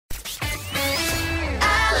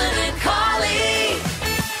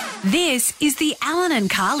This is the Alan and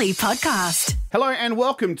Carly podcast. Hello and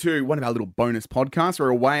welcome to one of our little bonus podcasts. We're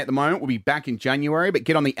away at the moment. We'll be back in January, but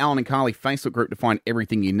get on the Alan and Carly Facebook group to find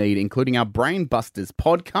everything you need, including our Brain Busters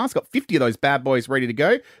podcast. Got 50 of those bad boys ready to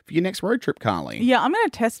go for your next road trip, Carly. Yeah, I'm going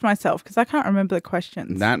to test myself because I can't remember the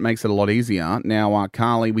questions. That makes it a lot easier. Now,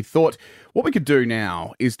 Carly, we thought what we could do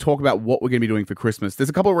now is talk about what we're going to be doing for Christmas. There's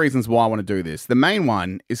a couple of reasons why I want to do this. The main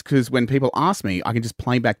one is because when people ask me, I can just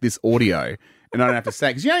play back this audio. And I don't have to say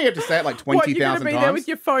it. Because you have to say it like 20,000 times. What, you're going to be there with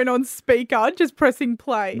your phone on speaker, just pressing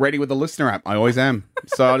play? Ready with the listener app. I always am.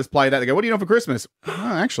 So I just play that. They go, what are you doing for Christmas? Oh,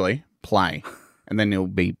 actually, play. And then it'll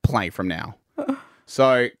be play from now.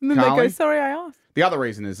 So, And then Carly, they go, sorry, I asked. the other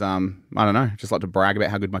reason is, I don't know, just like to brag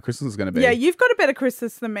about how good my Christmas is going to be. Yeah, you've got a better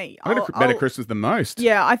Christmas than me. I got a better Christmas than most.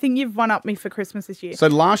 Yeah, I think you've one-upped me for Christmas this year. So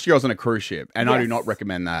last year I was on a cruise ship, and I do Yes. not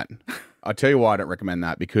recommend that. I tell you why I don't recommend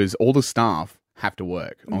that, because all the staff have to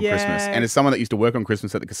work on Christmas. And as someone that used to work on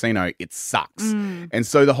Christmas at the casino, it sucks. And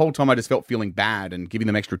so the whole time I just felt feeling bad and giving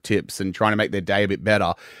them extra tips and trying to make their day a bit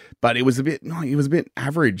better. But it was a bit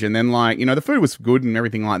average. And then the food was good and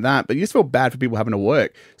everything like that, but you just felt bad for people having to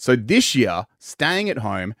work. So this year, staying at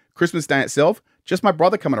home, Christmas Day itself, just my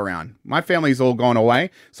brother coming around. My family's all gone away.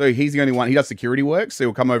 So he's the only one. He does security work. So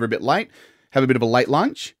he'll come over a bit late, have a bit of a late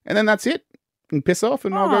lunch, and then that's it. And piss off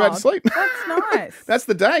and I'll go back to sleep. That's nice. That's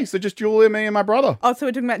the day. So just Julia, me, and my brother. Oh, so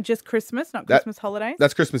we're talking about just Christmas, not Christmas holidays?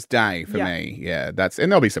 That's Christmas Day for me. Yeah, and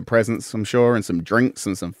there'll be some presents, I'm sure, and some drinks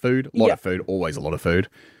and some food. A lot of food. Always a lot of food.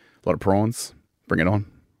 A lot of prawns. Bring it on.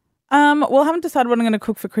 Well, I haven't decided what I'm going to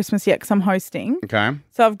cook for Christmas yet because I'm hosting. Okay.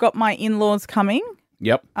 So I've got my in-laws coming,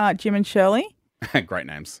 Yep. Jim and Shirley. Great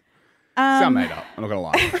names. Sound made up. I'm not going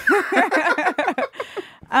to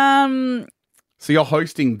lie. So you're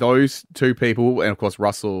hosting those two people, and of course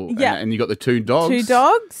Russell, and you got the two dogs. Two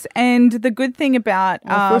dogs, and the good thing about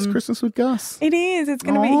First Christmas with Gus. it is, it's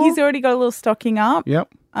going to be. He's already got a little stocking up.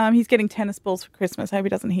 Yep. He's getting tennis balls for Christmas. I hope he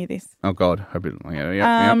doesn't hear this. Oh God, hope it.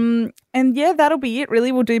 Yep. And yeah, that'll be it.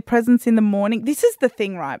 Really, we'll do presents in the morning. This is the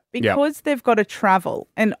thing, right? Because they've got to travel,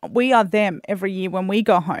 and we are them every year when we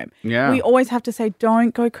go home. Yeah. We always have to say,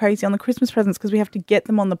 don't go crazy on the Christmas presents because we have to get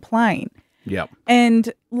them on the plane. Yep.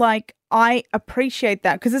 And I appreciate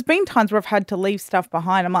that because there's been times where I've had to leave stuff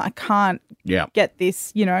behind. I'm like, I can't get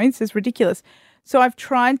this, this is ridiculous. So I've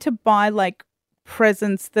tried to buy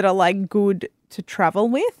presents that are good to travel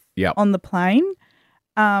with on the plane.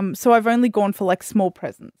 So I've only gone for small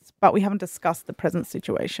presents, but we haven't discussed the present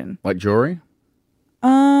situation. Like jewelry?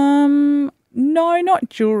 No, not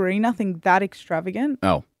jewelry, nothing that extravagant.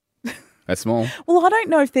 Oh. That's small. Well, I don't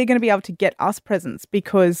know if they're going to be able to get us presents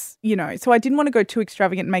because, so I didn't want to go too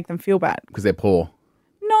extravagant and make them feel bad. Because they're poor.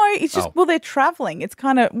 No, it's just, they're traveling. It's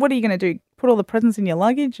kind of, what are you going to do? Put all the presents in your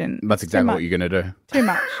luggage? And that's exactly what you're going to do. Too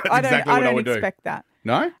much. I don't would expect that.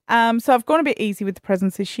 No? So I've gone a bit easy with the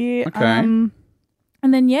presents this year. Okay. And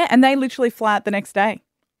then, and they literally fly out the next day.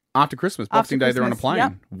 After Christmas, Boxing Day, they're on a plane.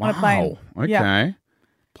 Yep, wow. on a plane. Okay. Yep.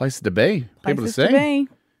 Places to be. People to see.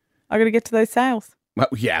 I got to get to those sales. Well,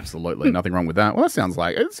 yeah, absolutely. Nothing wrong with that. Well, it sounds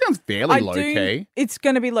fairly low key. It's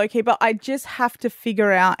going to be low key, but I just have to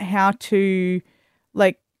figure out how to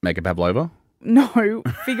make a pavlova? No,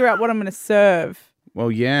 figure out what I'm going to serve. Well,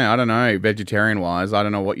 yeah, I don't know. Vegetarian wise, I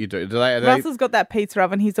don't know what you do. Russell's got that pizza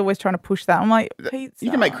oven. He's always trying to push that. I'm like, pizza.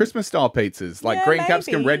 You can make Christmas style pizzas, like green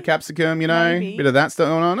capsicum, red capsicum. Maybe. Bit of that stuff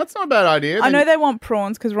going on. That's not a bad idea. I know they want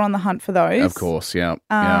prawns because we're on the hunt for those. Of course, yeah.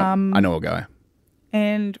 I know a guy.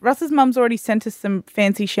 And Russ's mum's already sent us some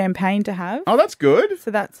fancy champagne to have. Oh, that's good. So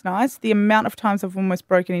that's nice. The amount of times I've almost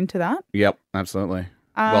broken into that. Yep, absolutely.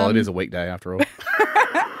 Well, it is a weekday after all.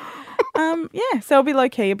 So it'll be low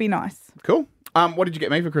key. It'll be nice. Cool. What did you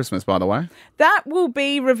get me for Christmas, by the way? That will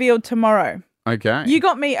be revealed tomorrow. Okay. You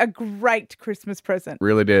got me a great Christmas present.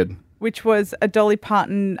 Really did. Which was a Dolly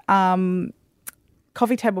Parton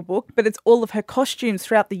coffee table book, but it's all of her costumes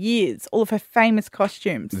throughout the years, all of her famous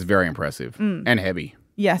costumes. It's very impressive and heavy.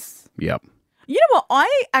 Yes. Yep. You know what?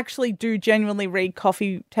 I actually do genuinely read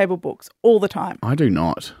coffee table books all the time. I do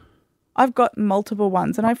not. I've got multiple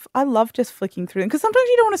ones, and I love just flicking through them because sometimes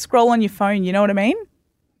you don't want to scroll on your phone. You know what I mean?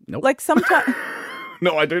 Nope. Sometimes.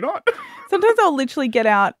 No, I do not. Sometimes I'll literally get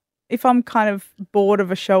out if I'm kind of bored of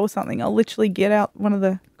a show or something. I'll literally get out one of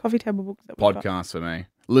the coffee table books. Podcast for me.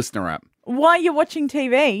 Listener app. While you're watching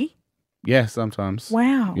TV? Yeah, sometimes.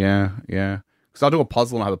 Wow. Yeah. Because I'll do a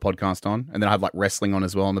puzzle and I have a podcast on, and then I have wrestling on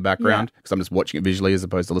as well in the background because I'm just watching it visually as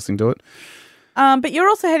opposed to listening to it. But you're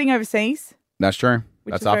also heading overseas. That's true.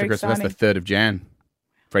 That's after Christmas. Exciting. That's the 3rd of Jan.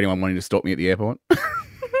 For anyone wanting to stalk me at the airport.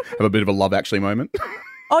 Have a bit of a Love Actually moment.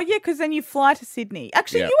 Oh, yeah, because then you fly to Sydney.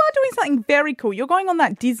 Actually, you are doing something very cool. You're going on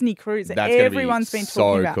that Disney cruise that everyone's been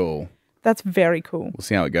talking about. So cool. That's very cool. We'll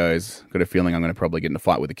see how it goes. Got a feeling I'm going to probably get in a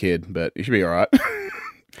fight with a kid, but it should be all right. Do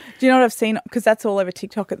you know what I've seen? Because that's all over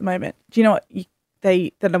TikTok at the moment. Do you know what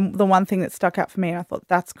the one thing that stuck out for me, and I thought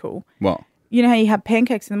that's cool. What? You know how you have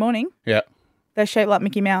pancakes in the morning? Yeah. They're shaped like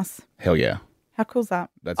Mickey Mouse. Hell yeah. How cool is that?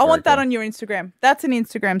 I want that on your Instagram. That's an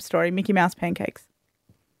Instagram story, Mickey Mouse pancakes.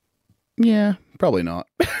 Yeah, probably not.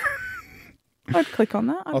 I'd click on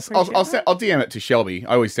that. I'll DM it to Shelby.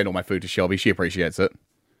 I always send all my food to Shelby. She appreciates it.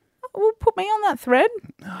 Well, put me on that thread.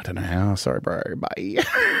 I don't know how. Sorry, bro. Bye.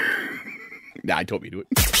 Nah, he taught me to do it.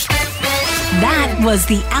 That was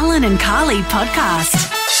the Alan and Carly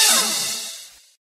podcast.